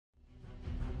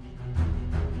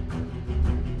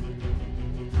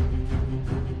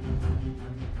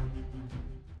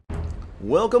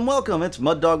Welcome, welcome. It's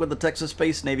Mud Dog with the Texas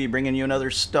Space Navy bringing you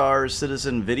another Star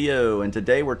Citizen video, and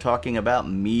today we're talking about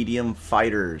medium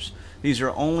fighters. These are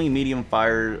only medium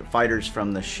fighters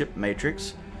from the ship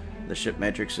matrix. The ship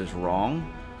matrix is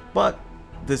wrong, but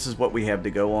this is what we have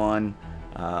to go on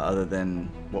other than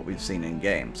what we've seen in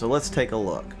game. So let's take a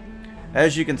look.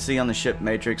 As you can see on the ship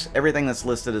matrix, everything that's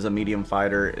listed as a medium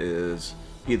fighter is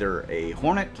either a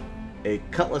Hornet, a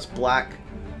Cutlass Black,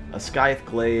 a Scythe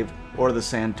Glaive, or the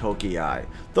Santoki.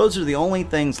 Those are the only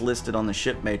things listed on the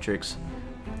ship matrix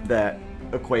that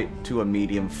equate to a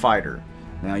medium fighter.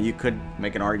 Now you could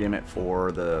make an argument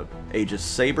for the Aegis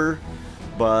Saber,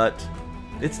 but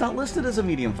it's not listed as a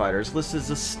medium fighter, it's listed as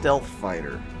a stealth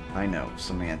fighter. I know,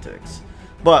 semantics.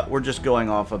 But we're just going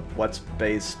off of what's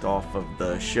based off of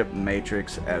the ship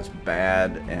matrix, as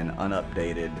bad and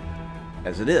unupdated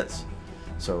as it is.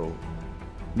 So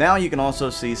now you can also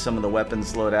see some of the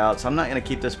weapons loadouts. I'm not going to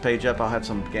keep this page up. I'll have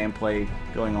some gameplay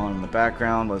going on in the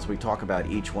background as we talk about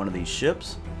each one of these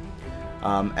ships.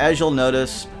 As you'll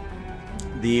notice,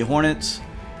 the Hornets,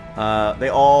 they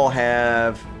all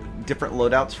have different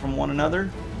loadouts from one another,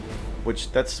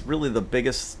 which that's really the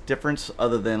biggest difference,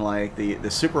 other than like the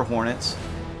Super Hornets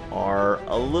are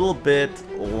a little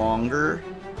bit longer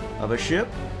of a ship,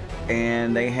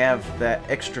 and they have that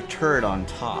extra turret on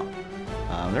top.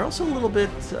 They're also a little bit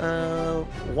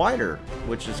wider,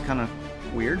 which is kind of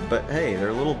weird, but hey, they're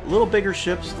a little bigger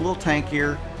ships, a little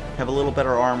tankier, have a little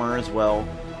better armor as well,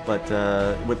 but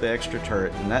with the extra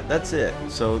turret, and that's it.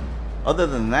 So other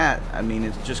than that, I mean,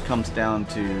 it just comes down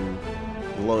to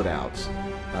loadouts.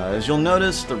 As you'll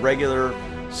notice, the regular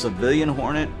civilian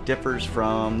Hornet differs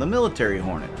from the military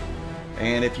Hornet,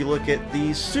 and if you look at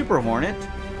the Super Hornet,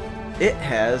 it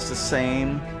has the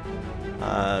same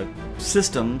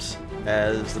systems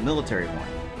as the military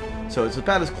Hornet. So it's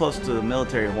about as close to the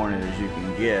military Hornet as you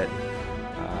can get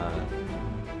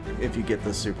if you get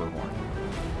the Super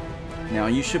Hornet. Now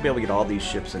you should be able to get all these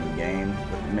ships in the game,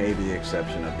 with maybe the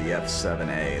exception of the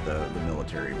F-7A, the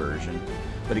military version.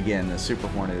 But again, the Super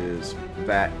Hornet is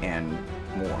that and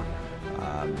more.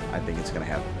 I think it's going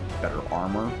to have better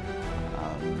armor,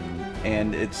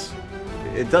 and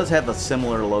it does have a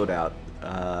similar loadout.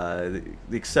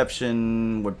 The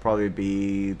exception would probably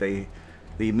be the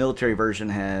military version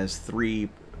has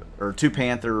two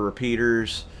Panther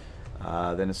repeaters,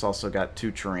 then it's also got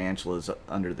 2 Tarantulas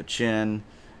under the chin,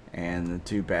 and the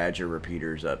 2 Badger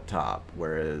repeaters up top,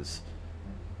 whereas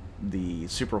the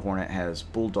Super Hornet has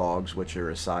Bulldogs, which are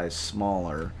a size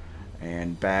smaller,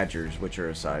 and Badgers, which are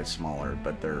a size smaller,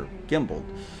 but they're gimbaled.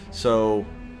 So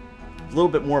a little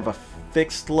bit more of a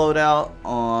fixed loadout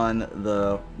on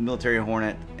the military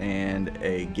Hornet and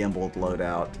a gimbaled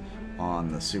loadout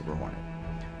on the Super Hornet.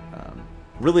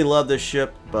 Really love this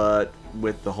ship, but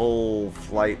with the whole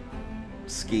flight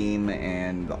scheme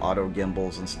and the auto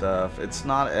gimbals and stuff, it's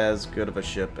not as good of a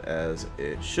ship as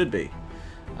it should be.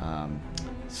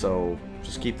 So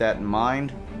just keep that in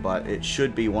mind, but it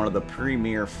should be one of the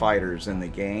premier fighters in the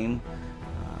game,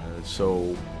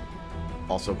 so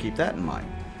also keep that in mind.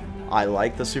 I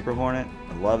like the Super Hornet,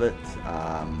 I love it.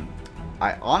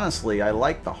 I honestly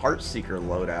like the Heartseeker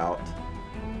loadout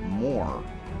more,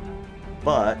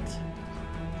 but,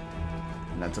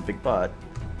 and that's a big but,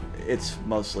 it's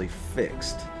mostly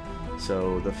fixed.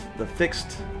 So the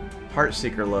fixed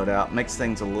Heartseeker loadout makes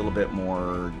things a little bit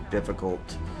more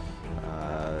difficult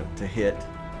to hit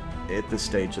at this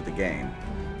stage of the game.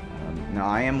 Now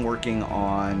I am working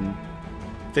on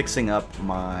fixing up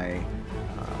my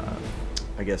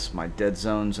I guess my dead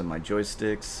zones and my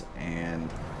joysticks, and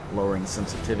lowering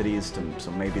sensitivities so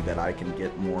maybe that I can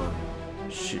get more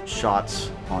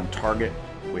shots on target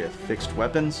with fixed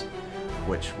weapons,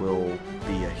 which will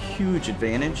be a huge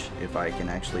advantage if I can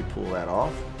actually pull that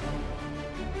off.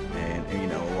 And you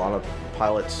know, a lot of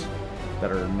pilots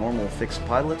that are normal fixed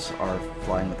pilots are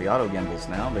flying with the auto gimbals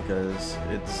now because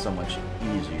it's so much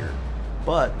easier,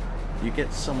 but you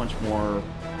get so much more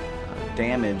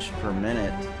damage per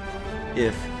minute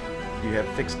if you have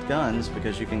fixed guns,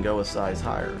 because you can go a size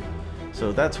higher.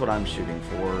 So that's what I'm shooting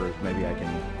for. Maybe I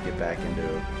can get back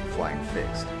into flying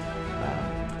fixed.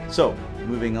 So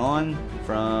moving on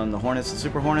from the Hornets to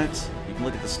Super Hornets, you can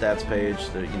look at the stats page.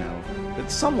 That, you know,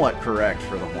 it's somewhat correct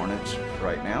for the Hornets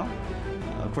right now.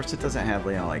 Of course, it doesn't have,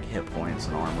 you know, like hit points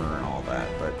and armor and all that,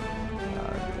 but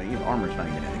armor's not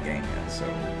even in the game yet, so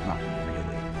not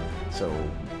really. So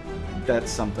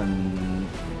that's something,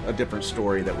 a different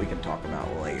story that we can talk about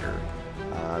later.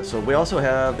 So we also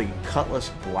have the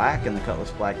Cutlass Black and the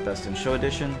Cutlass Black Best in Show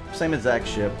Edition. Same exact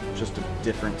ship, just a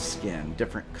different skin,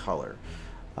 different color.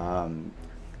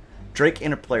 Drake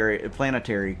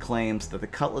Interplanetary claims that the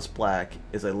Cutlass Black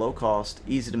is a low-cost,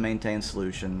 easy-to-maintain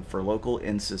solution for local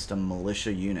in-system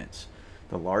militia units.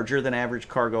 The larger-than-average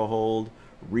cargo hold,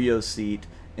 Rio seat,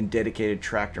 and dedicated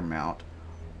tractor mount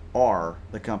are,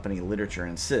 the company literature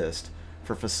insists,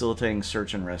 for facilitating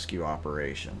search and rescue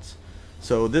operations.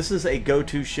 So this is a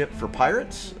go-to ship for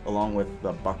pirates, along with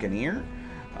the Buccaneer,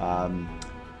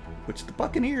 which the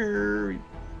Buccaneer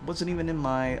wasn't even in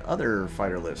my other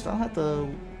fighter list. I'll have to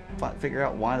figure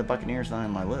out why the Buccaneer's not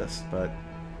in my list, but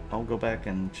I'll go back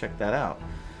and check that out.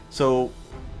 So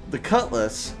the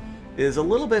Cutlass is a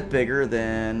little bit bigger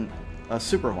than a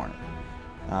Super Hornet.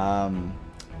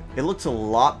 It looks a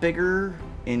lot bigger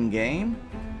in game,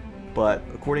 but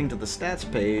according to the stats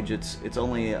page, it's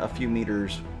only a few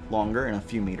meters longer and a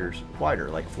few meters wider,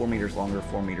 like 4 meters longer,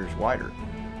 4 meters wider.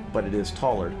 But it is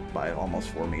taller by almost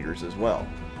 4 meters as well.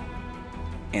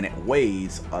 And it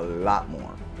weighs a lot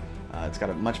more. It's got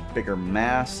a much bigger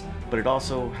mass, but it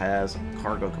also has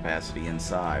cargo capacity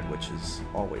inside, which is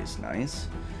always nice.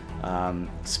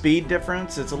 Speed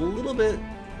difference, it's a little bit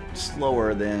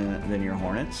slower than your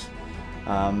Hornets.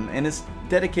 And it's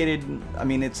dedicated, I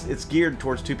mean, it's geared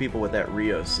towards 2 people with that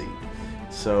Rio seat.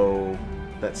 So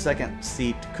that second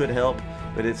seat could help,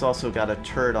 but it's also got a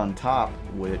turret on top,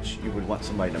 which you would want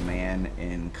somebody to man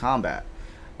in combat.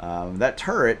 That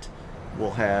turret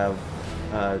will have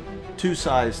 2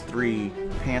 size 3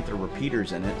 Panther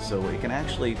repeaters in it, so it can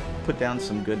actually put down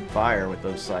some good fire with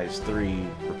those size 3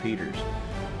 repeaters.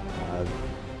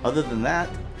 Other than that,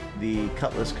 the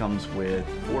Cutlass comes with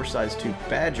 4 size 2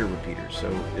 Badger repeaters,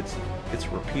 so it's a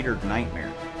repeater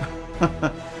nightmare.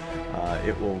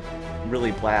 It will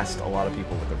really blast a lot of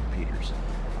people with the repeaters.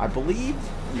 I believe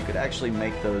you could actually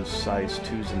make those size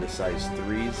 2s into size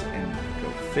 3s and go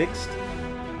fixed.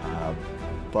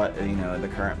 But you know, in the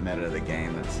current meta of the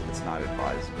game, it's not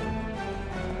advisable.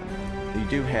 You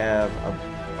do have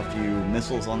a few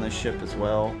missiles on this ship as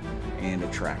well, and a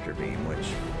tractor beam, which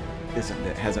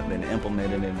hasn't been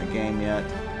implemented in the game yet.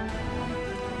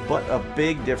 But a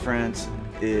big difference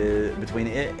between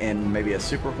it and maybe a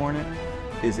Super Hornet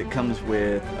is it comes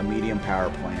with a medium power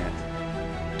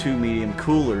plant, 2 medium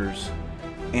coolers,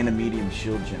 and a medium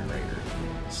shield generator.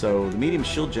 So the medium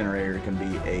shield generator can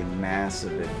be a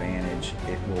massive advantage.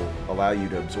 It will allow you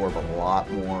to absorb a lot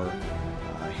more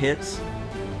hits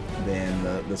than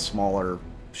the smaller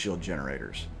shield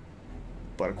generators.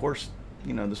 But of course,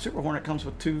 you know, the Super Hornet comes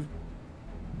with 2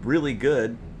 really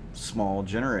good small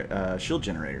shield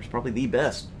generators, probably the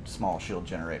best small shield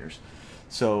generators.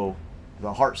 So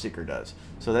the Heartseeker does.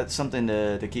 So that's something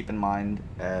to keep in mind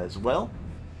as well.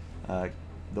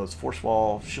 Those force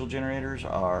wall shield generators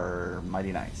are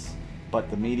mighty nice, but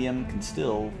the medium can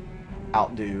still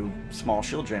outdo small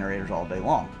shield generators all day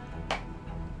long.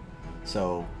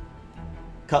 So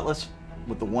Cutlass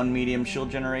with the 1 medium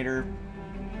shield generator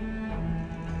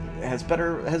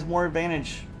has more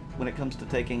advantage when it comes to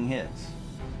taking hits.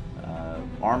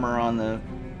 Armor on the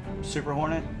Super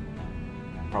Hornet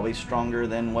probably stronger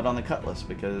than what on the Cutlass,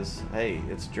 because hey,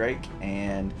 it's Drake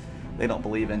and they don't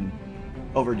believe in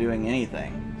overdoing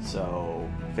anything. So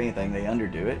if anything, they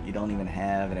underdo it. You don't even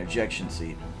have an ejection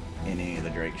seat in any of the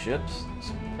Drake ships,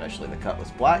 especially the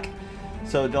Cutlass Black.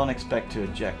 So don't expect to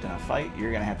eject in a fight.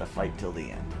 You're gonna have to fight till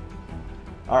the end.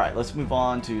 Alright, let's move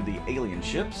on to the alien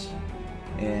ships.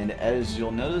 And as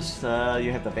you'll notice,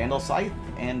 you have the Vandal Scythe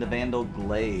and the Vandal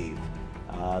Glaive.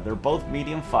 They're both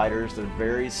medium fighters. They're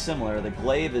very similar. The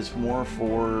Glaive is more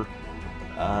for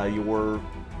your,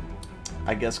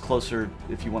 I guess, closer,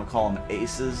 if you want to call them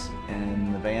aces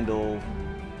in the Vandal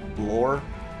lore.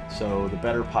 So the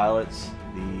better pilots,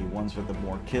 the ones with the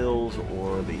more kills,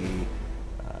 or the,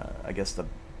 I guess, the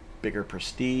bigger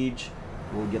prestige,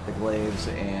 will get the glaives,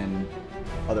 and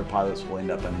other pilots will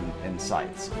end up in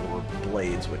scythes or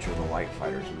blades, which are the light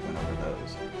fighters. We went over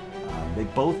those. They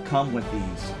both come with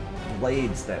these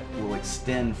blades that will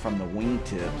extend from the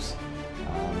wingtips,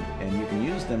 and you can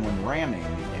use them when ramming,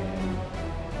 and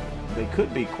they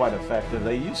could be quite effective.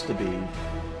 They used to be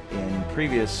in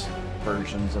previous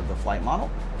versions of the flight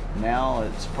model. Now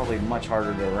it's probably much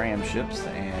harder to ram ships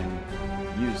and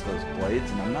use those blades,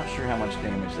 and I'm not sure how much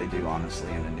damage they do,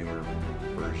 honestly, in the newer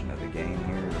version of the game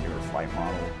here, the newer flight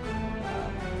model.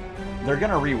 They're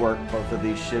going to rework both of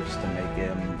these ships to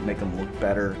make them look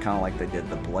better, kind of like they did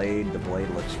the Blade. The Blade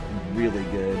looks really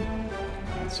good,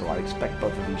 so I expect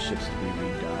both of these ships to be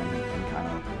redone and kind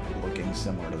of looking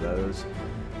similar to those.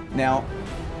 Now,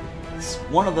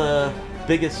 one of the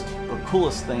biggest or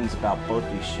coolest things about both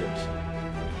these ships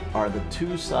are the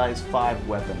 2 size 5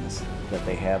 weapons that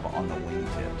they have on the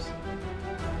wingtips.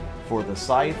 For the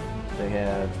Scythe, they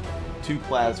have 2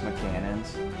 plasma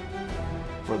cannons,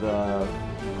 For the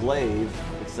glaive,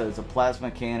 it says a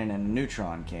plasma cannon and a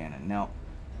neutron cannon. Now,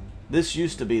 this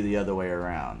used to be the other way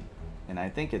around, and I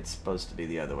think it's supposed to be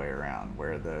the other way around,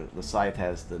 where the scythe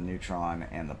has the neutron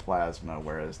and the plasma,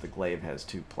 whereas the glaive has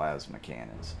 2 plasma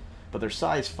cannons. But they're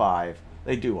size 5.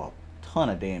 They do a ton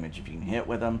of damage if you can hit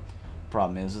with them.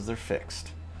 Problem is they're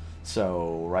fixed.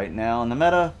 So right now in the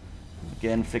meta,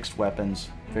 again, fixed weapons,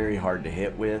 very hard to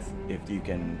hit with. If you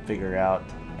can figure out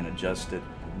and adjust it,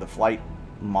 the flight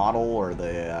model, or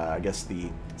the I guess the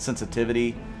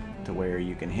sensitivity to where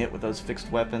you can hit with those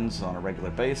fixed weapons on a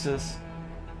regular basis,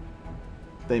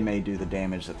 they may do the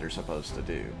damage that they're supposed to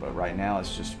do. But right now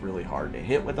it's just really hard to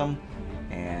hit with them,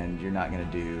 and you're not going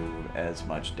to do as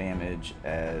much damage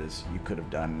as you could have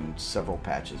done several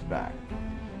patches back.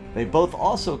 They both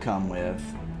also come with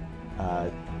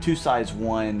 2 size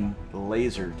 1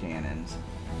 laser cannons.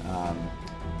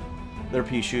 They're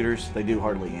pea shooters. They do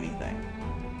hardly anything.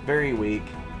 Very weak.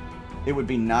 It would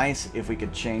be nice if we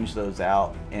could change those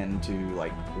out into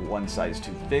like 1 size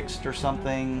 2 fixed or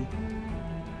something.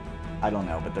 I don't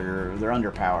know, but they're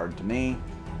underpowered to me.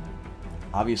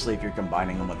 Obviously, if you're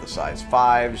combining them with the size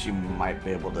 5s, you might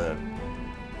be able to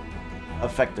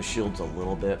affect the shields a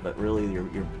little bit, but really your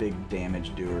big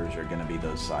damage doers are going to be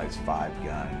those size 5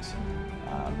 guns.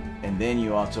 And then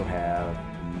you also have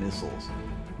missiles.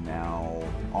 Now,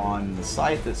 on the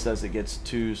scythe, it says it gets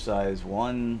 2 size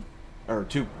 1, or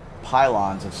 2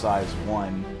 pylons of size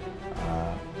 1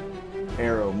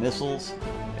 arrow missiles,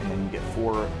 and then you get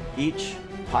 4 each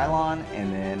pylon,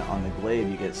 and then on the glaive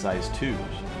you get size 2s.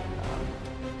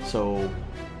 So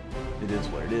it is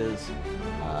what it is.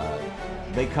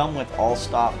 They come with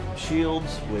all-stop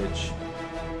shields, which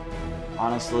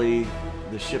honestly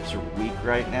the ships are weak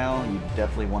right now. You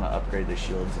definitely want to upgrade the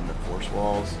shields and the force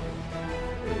walls.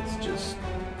 It's just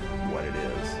what it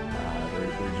is.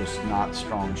 They're just not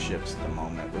strong ships at the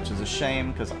moment, which is a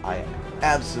shame, because I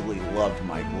absolutely loved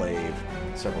my glaive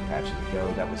several patches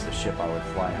ago. That was the ship I would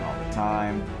fly in all the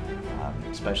time,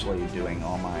 especially doing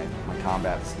all my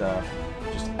combat stuff.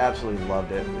 Just absolutely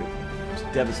loved it. It was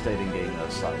devastating getting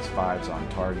those size 5s on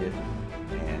target,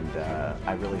 and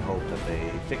I really hope that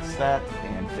they fix that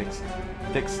and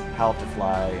fix how to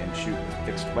fly and shoot with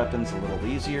fixed weapons a little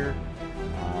easier.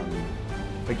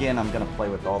 Again, I'm going to play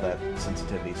with all that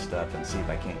sensitivity stuff and see if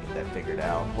I can't get that figured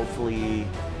out. Hopefully,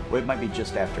 well, it might be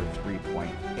just after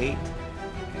 3.8,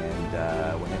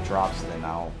 and when it drops, then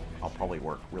I'll probably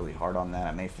work really hard on that.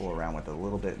 I may fool around with it a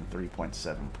little bit in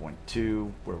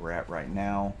 3.7.2, where we're at right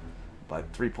now,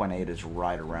 but 3.8 is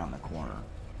right around the corner.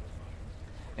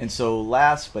 And so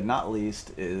last but not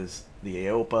least is the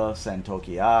Aopa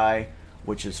Santoki Eye,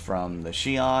 which is from the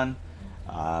Xi'an.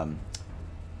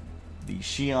 The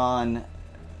Xi'an,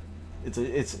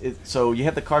 so you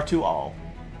have the Kar-2 All,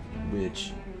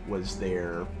 which was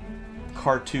their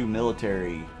Kar-2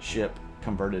 military ship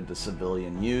converted to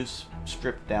civilian use,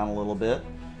 stripped down a little bit,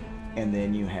 and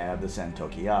then you have the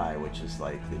Santoki Eye, which is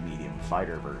like the medium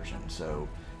fighter version. So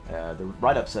the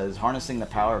write-up says, harnessing the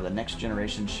power of the next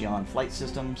generation Xi'an flight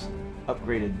systems,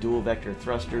 upgraded dual vector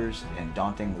thrusters, and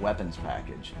daunting weapons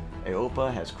package,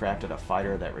 Aopa has crafted a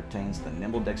fighter that retains the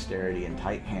nimble dexterity and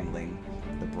tight handling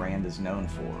the brand is known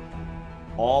for,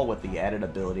 all with the added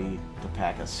ability to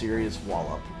pack a serious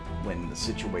wallop when the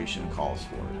situation calls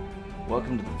for it.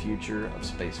 Welcome to the future of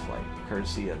spaceflight,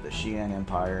 courtesy of the Xi'an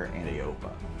Empire and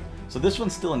Aopa. So this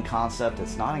one's still in concept,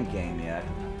 it's not in game yet.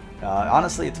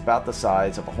 Honestly, it's about the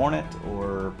size of a Hornet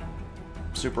or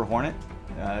Super Hornet,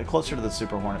 closer to the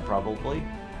Super Hornet probably,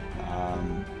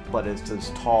 but it's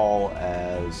as tall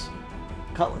as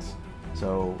Cutlass.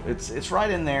 So it's right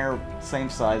in there, same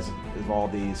size as all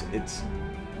these. It's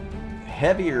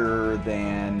heavier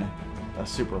than a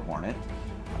Super Hornet,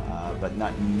 but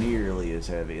not nearly as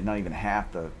heavy, not even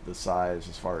half the size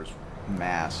as far as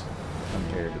mass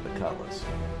compared to the Cutlass.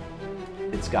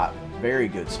 It's got very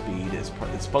good speed. It's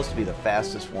supposed to be the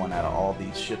fastest one out of all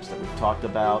these ships that we've talked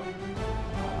about.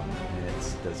 And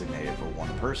it's designated for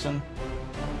 1 person.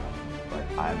 But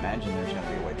I imagine there's going to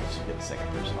be a way to get a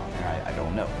 2nd person on there. I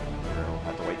don't know. We'll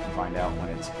have to wait and find out when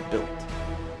it's built.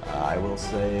 I will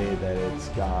say that it's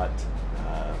got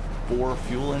 4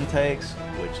 fuel intakes,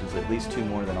 which is at least 2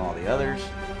 more than all the others.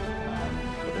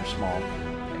 But they're small.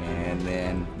 And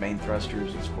then main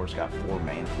thrusters, it's of course got 4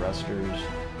 main thrusters.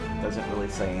 Doesn't really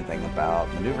say anything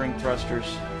about maneuvering thrusters,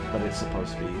 but it's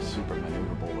supposed to be super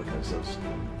maneuverable because those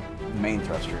main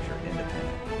thrusters are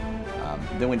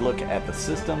independent. Then we look at the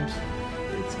systems.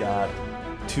 It's got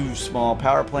 2 small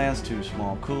power plants, 2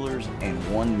 small coolers, and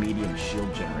 1 medium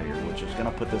shield generator, which is going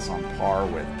to put this on par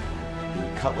with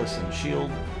the Cutlass and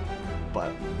Shield.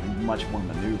 but much more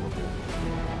maneuverable.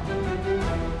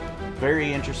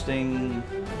 Very interesting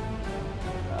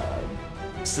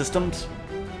systems.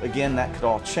 Again, that could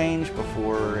all change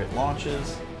before it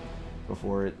launches,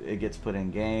 before it gets put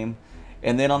in game.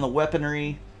 And then on the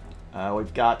weaponry,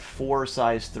 we've got 4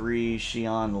 size 3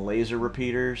 Xi'an laser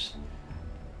repeaters.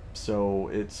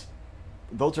 So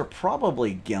those are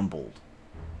probably gimbaled,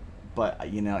 but I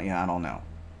don't know.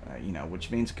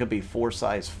 Which means it could be 4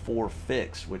 size 4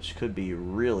 fixed, which could be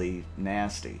really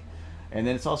nasty. And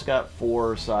then it's also got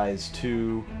 4 size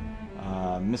 2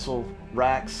 missile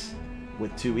racks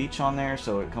with 2 each on there,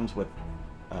 so it comes with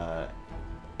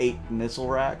 8 missile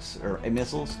racks, or 8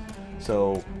 missiles.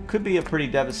 So could be a pretty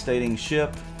devastating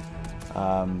ship.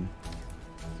 I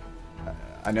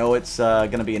know it's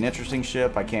going to be an interesting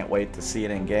ship. I can't wait to see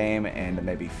it in game and to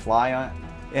maybe fly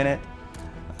in it.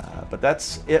 But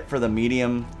that's it for the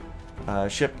medium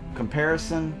ship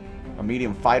comparison, a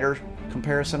medium fighter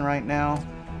comparison right now.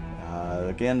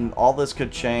 Again, all this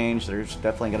could change. There's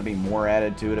definitely going to be more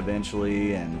added to it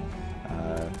eventually, and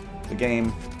the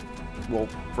game will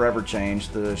forever change.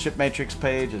 The ship matrix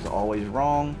page is always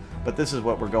wrong, but this is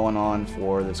what we're going on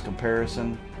for this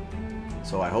comparison.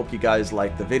 So I hope you guys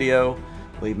liked the video.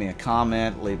 Leave me a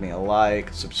comment, leave me a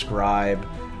like, subscribe.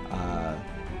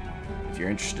 If you're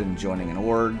interested in joining an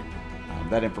org,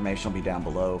 that information will be down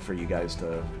below for you guys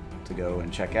to go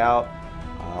and check out.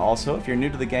 Also, if you're new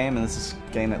to the game and this is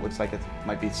a game that looks like it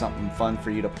might be something fun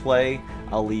for you to play,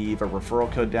 I'll leave a referral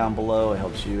code down below. It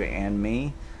helps you and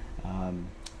me.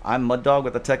 I'm Mud Dog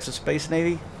with the Texas Space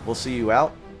Navy. We'll see you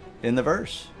out in the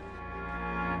verse.